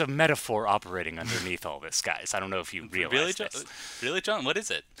 There's a metaphor operating underneath all this, guys. I don't know if you realize this. Really, John? What is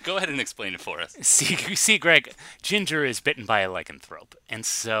it? Go ahead and explain it for us. See, Greg, Ginger is bitten by a lycanthrope, and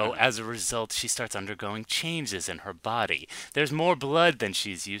so as a result, she starts undergoing changes in her body. There's more blood than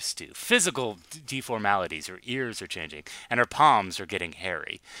she's used to. Physical deformalities. Her ears are changing, and her palms are getting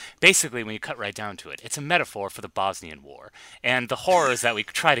hairy. Basically, when you cut right down to it, it's a metaphor for the Bosnian War and the horrors that we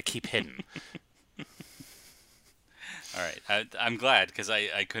try to keep hidden. All right, I'm glad, because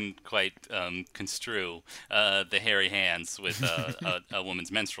I couldn't quite construe the hairy hands with a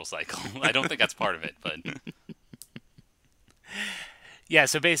woman's menstrual cycle. I don't think that's part of it, but... Yeah,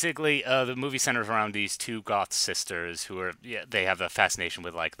 so basically, the movie centers around these two goth sisters who they have a fascination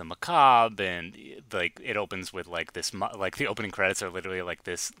with, like, the macabre, and, like, it opens with, like, this, like, the opening credits are literally, like,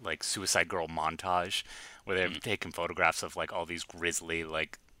 this, like, Suicide Girl montage, where they're taking photographs of, like, all these grisly,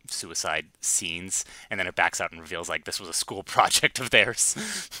 like, suicide scenes, and then it backs out and reveals, like, this was a school project of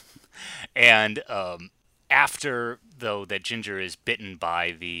theirs. And, after, though, that Ginger is bitten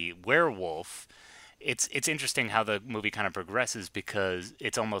by the werewolf, it's interesting how the movie kind of progresses, because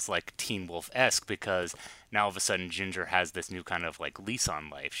it's almost like Teen Wolf-esque, because now all of a sudden Ginger has this new kind of like lease on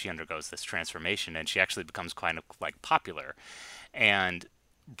life. She undergoes this transformation, and she actually becomes kind of like popular. And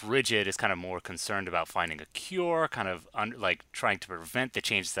Bridget is kind of more concerned about finding a cure, kind of like trying to prevent the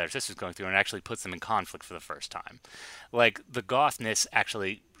changes that her sister's going through, and actually puts them in conflict for the first time. Like, the gothness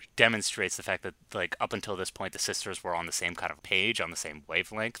actually demonstrates the fact that, like, up until this point, the sisters were on the same kind of page, on the same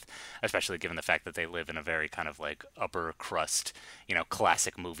wavelength, especially given the fact that they live in a very kind of like upper crust,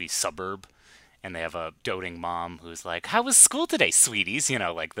 classic movie suburb. And they have a doting mom who's like, "How was school today, sweeties?"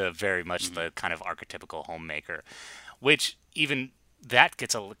 Like the very much the kind of archetypical homemaker, which even that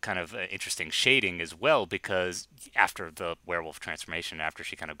gets a kind of interesting shading as well, because after the werewolf transformation, after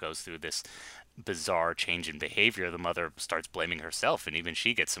she kind of goes through this bizarre change in behavior, the mother starts blaming herself, and even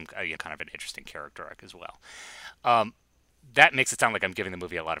she gets some kind of an interesting character arc as well. That makes it sound like I'm giving the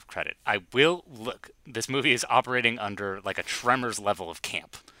movie a lot of credit. I will look. This movie is operating under like a Tremors level of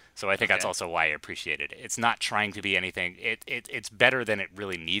camp. So I think that's also why I appreciated it. It's not trying to be anything. It's better than it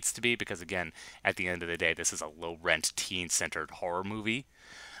really needs to be because, again, at the end of the day, this is a low-rent, teen-centered horror movie.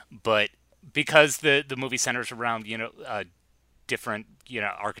 But because the movie centers around, different,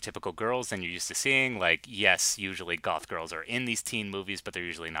 archetypical girls than you're used to seeing. Like, yes, usually goth girls are in these teen movies, but they're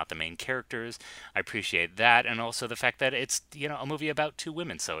usually not the main characters. I appreciate that, and also the fact that it's, a movie about two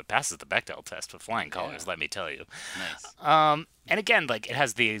women, so it passes the Bechdel test with flying colors, let me tell you. Nice. And again, like, it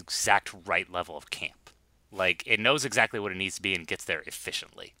has the exact right level of camp. Like, it knows exactly what it needs to be and gets there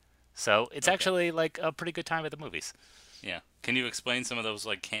efficiently. So it's actually, like, a pretty good time at the movies. Yeah. Can you explain some of those,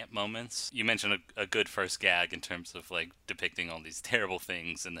 like, camp moments? You mentioned a good first gag in terms of, like, depicting all these terrible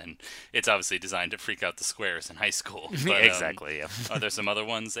things, and then it's obviously designed to freak out the squares in high school. But, exactly, yeah. Are there some other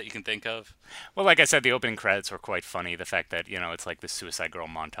ones that you can think of? Well, like I said, the opening credits were quite funny. The fact that, it's like the Suicide Girl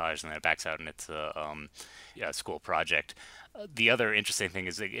montage, and then it backs out and it's a school project. The other interesting thing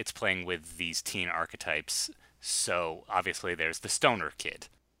is it's playing with these teen archetypes. So, obviously, there's the stoner kid.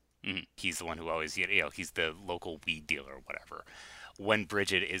 Mm-hmm. He's the one who always, he's the local weed dealer or whatever. When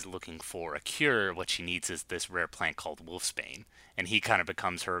Bridget is looking for a cure, what she needs is this rare plant called wolfsbane. And he kind of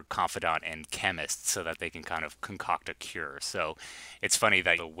becomes her confidant and chemist so that they can kind of concoct a cure. So it's funny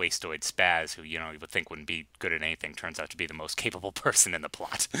that the wastoid spaz, who, you would think wouldn't be good at anything, turns out to be the most capable person in the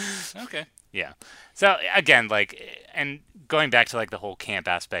plot. Okay. Yeah. So again, like, and going back to like the whole camp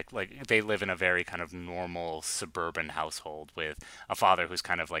aspect, like they live in a very kind of normal suburban household with a father who's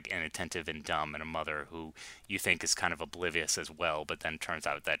kind of like inattentive and dumb, and a mother who you think is kind of oblivious as well, but then turns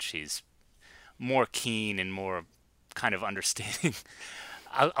out that she's more keen and more kind of understanding.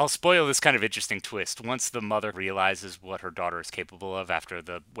 I'll spoil this kind of interesting twist. Once the mother realizes what her daughter is capable of after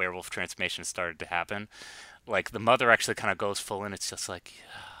the werewolf transformation started to happen, like the mother actually kind of goes full in. It's just like,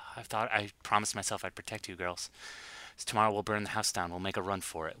 I promised myself I'd protect you girls. So tomorrow we'll burn the house down. We'll make a run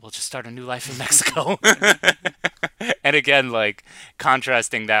for it. We'll just start a new life in Mexico. And again, like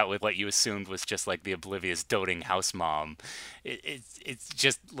contrasting that with what you assumed was just like the oblivious doting house mom. It's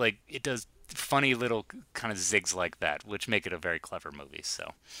just like it does funny little kind of zigs like that, which make it a very clever movie.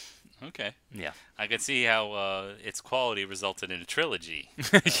 So, okay, yeah, I can see how its quality resulted in a trilogy.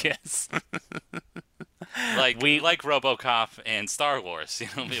 Yes, like RoboCop and Star Wars.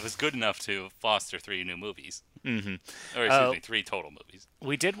 It was good enough to foster 3 new movies. Mm-hmm. Or excuse me, 3 total movies.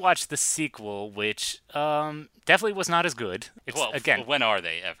 We did watch the sequel, which definitely was not as good. Again, when are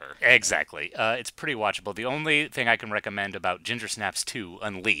they ever? Exactly. It's pretty watchable. The only thing I can recommend about Ginger Snaps 2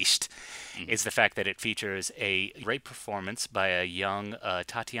 Unleashed is the fact that it features a great performance by a young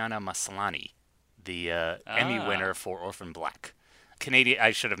Tatiana Maslany, the Emmy winner for Orphan Black. Canadian. I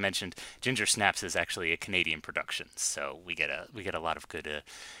should have mentioned Ginger Snaps is actually a Canadian production, so we get a lot of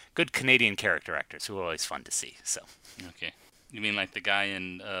good Canadian character actors who are always fun to see. So. Okay. You mean like the guy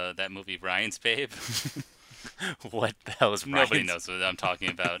in that movie Ryan's Babe? What the hell is Ryan's? Nobody knows what I'm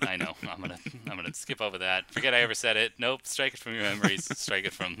talking about. I know. I'm gonna skip over that. Forget I ever said it. Nope. Strike it from your memories. Strike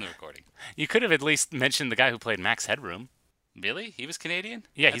it from the recording. You could have at least mentioned the guy who played Max Headroom. Really? He was Canadian?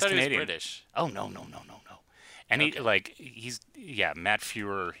 Yeah, I he's thought Canadian. He was British. Oh no. And okay. Matt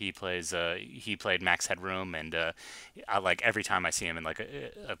Fuhrer. He played Max Headroom, and I like every time I see him in like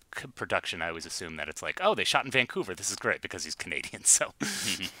a production, I always assume that it's like, oh, they shot in Vancouver. This is great because he's Canadian. So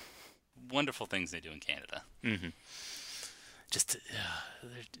wonderful things they do in Canada. Mm-hmm. Just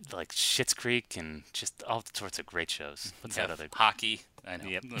like Schitt's Creek and just all sorts of great shows. What's that other hockey? I know.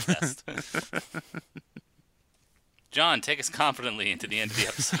 Yep. The best. John, take us confidently into the end of the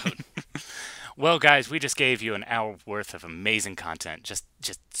episode. Well, guys, we just gave you an hour worth of amazing content. Just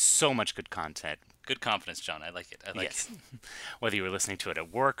so much good content. Good confidence, John. I like it. Yes. Whether you were listening to it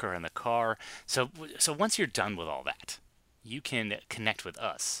at work or in the car. So once you're done with all that, you can connect with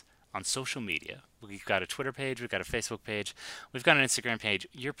us on social media. We've got a Twitter page. We've got a Facebook page. We've got an Instagram page.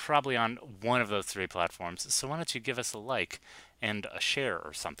 You're probably on one of those 3 platforms. So why don't you give us a like and a share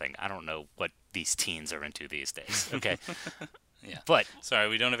or something? I don't know what these teens are into these days. Okay. Yeah, but sorry,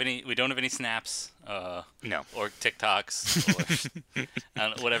 we don't have any snaps. No, or TikToks,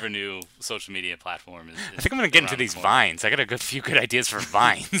 or whatever new social media platform is. I think I'm gonna get into these Vines. I got a few good ideas for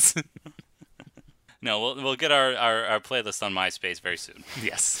Vines. No, we'll get our playlist on MySpace very soon.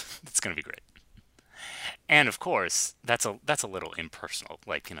 Yes, it's gonna be great. And of course, that's a little impersonal.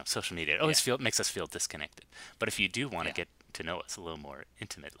 Like social media always makes us feel disconnected. But if you do want to get to know us a little more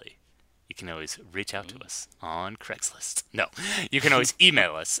intimately, you can always reach out to us on Craigslist. No, you can always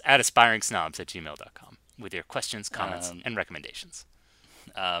email us at aspiringsnobs@gmail.com with your questions, comments, and recommendations.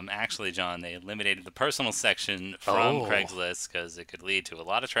 Actually, John, they eliminated the personal section from Craigslist because it could lead to a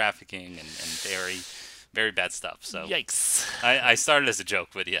lot of trafficking and very, very bad stuff. So yikes! I started as a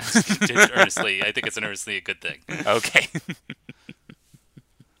joke, but yes, earnestly, I think it's earnestly a good thing. Okay.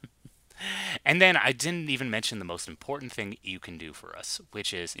 And then I didn't even mention the most important thing you can do for us,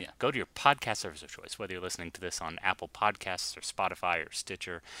 which is go to your podcast service of choice, whether you're listening to this on Apple Podcasts or Spotify or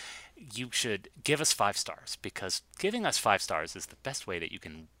Stitcher. You should give us 5 stars, because giving us 5 stars is the best way that you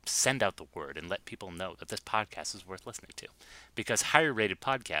can send out the word and let people know that this podcast is worth listening to. Because higher rated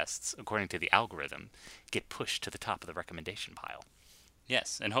podcasts, according to the algorithm, get pushed to the top of the recommendation pile.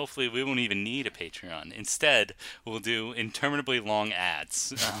 Yes, and hopefully we won't even need a Patreon. Instead, we'll do interminably long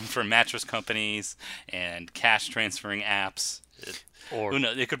ads for mattress companies and cash transferring apps. Or who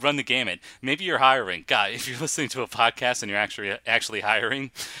knows? They could run the gamut. Maybe you're hiring. God, if you're listening to a podcast and you're actually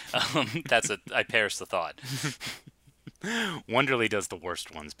hiring, I perish the thought. Wonderly does the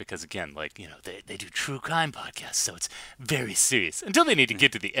worst ones because, again, they do true crime podcasts, so it's very serious. Until they need to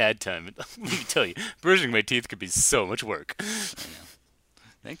get to the ad time. Let me tell you, brushing my teeth could be so much work. I know.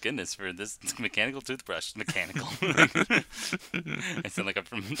 Thank goodness for this mechanical toothbrush. Mechanical. I sound like I'm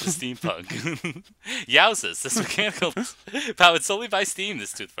from the steampunk. Yowzers, this mechanical powered solely by steam,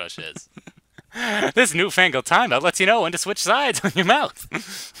 this toothbrush is. This newfangled timeout lets you know when to switch sides on your mouth.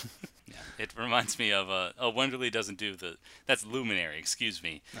 Yeah, it reminds me of, Wonderly doesn't do that's Luminary, excuse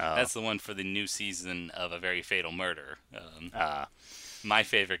me. Oh. That's the one for the new season of A Very Fatal Murder. My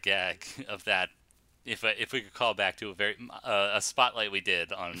favorite gag of that, if we could call back to a spotlight we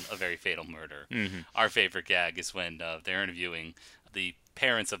did on A Very Fatal Murder, our favorite gag is when they're interviewing the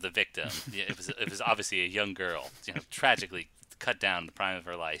parents of the victim. It was obviously a young girl, tragically cut down in the prime of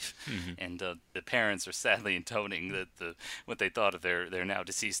her life, and the parents are sadly intoning what they thought of their now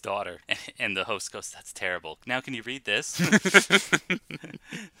deceased daughter, and the host goes, "That's terrible. Now can you read this?"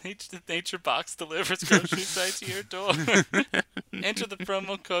 Nature Box delivers groceries right to your door. Enter the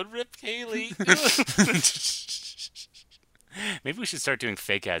promo code Rip Haley. Maybe we should start doing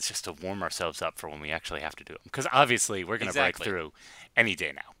fake ads just to warm ourselves up for when we actually have to do them, because obviously we're going to break through any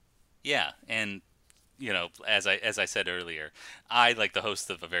day now. Yeah, and as I said earlier, I, like the host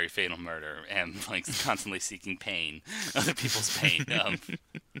of A Very Fatal Murder, am constantly seeking pain, other people's pain.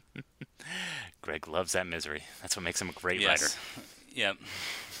 Greg loves that misery. That's what makes him a great writer. Yeah.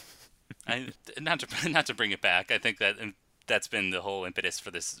 Not to bring it back. I think that's been the whole impetus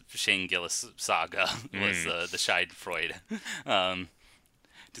for this Shane Gillis saga was the Schadenfreude.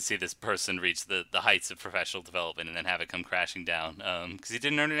 To see this person reach the heights of professional development and then have it come crashing down, because he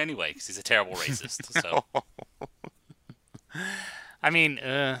didn't earn it anyway, because he's a terrible racist. So, I mean,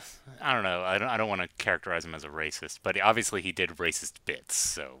 I don't know. I don't want to characterize him as a racist, but obviously he did racist bits.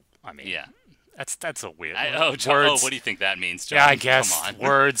 So, I mean, yeah, that's a weird. John, what do you think that means, John? Yeah, I guess. Come on.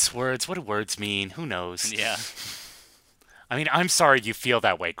 Words. What do words mean? Who knows? Yeah. I mean, I'm sorry you feel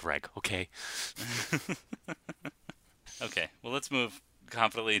that way, Greg. Okay. Okay. Well, let's move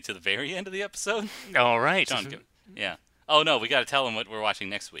confidently to the very end of the episode. All right. John, yeah. Oh, no, we got to tell them what we're watching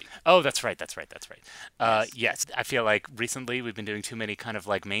next week. Oh, that's right. Yes, I feel like recently we've been doing too many kind of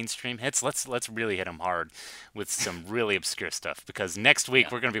mainstream hits. Let's really hit them hard with some really obscure stuff, because next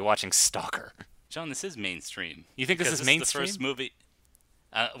week we're going to be watching Stalker. John, this is mainstream. You think this is mainstream? Is the first movie.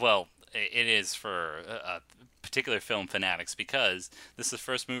 Well, it is for particular film fanatics, because this is the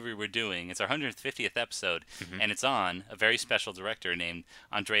first movie we're doing. It's our 150th episode, and it's on a very special director named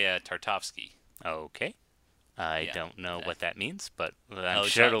Andrea Tartovsky. Okay. I don't know what that means, but I'm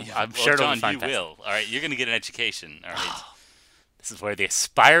sure it'll be John, you will. All right, you're going to get an education. All right. This is where the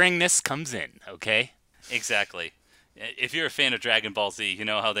aspiringness comes in, okay? Exactly. If you're a fan of Dragon Ball Z, you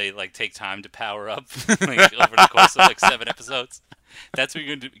know how they take time to power up over the course of 7 episodes? That's what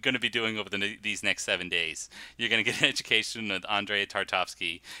you're going to be doing over these next 7 days. You're going to get an education with Andrei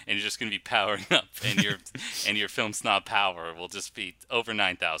Tartovsky, and you're just going to be powering up, and your film snob power will just be over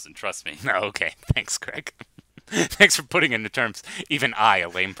 9,000. Trust me. Okay, thanks, Greg. Thanks for putting into terms even I, a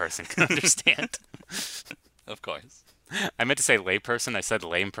lame person, can understand. Of course. I meant to say layperson. I said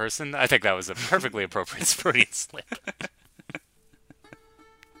lame person. I think that was a perfectly appropriate Freudian slip.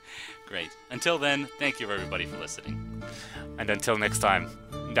 Great. Until then, thank you everybody for listening. And until next time,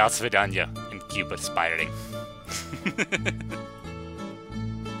 das Vidanya and keep aspiring.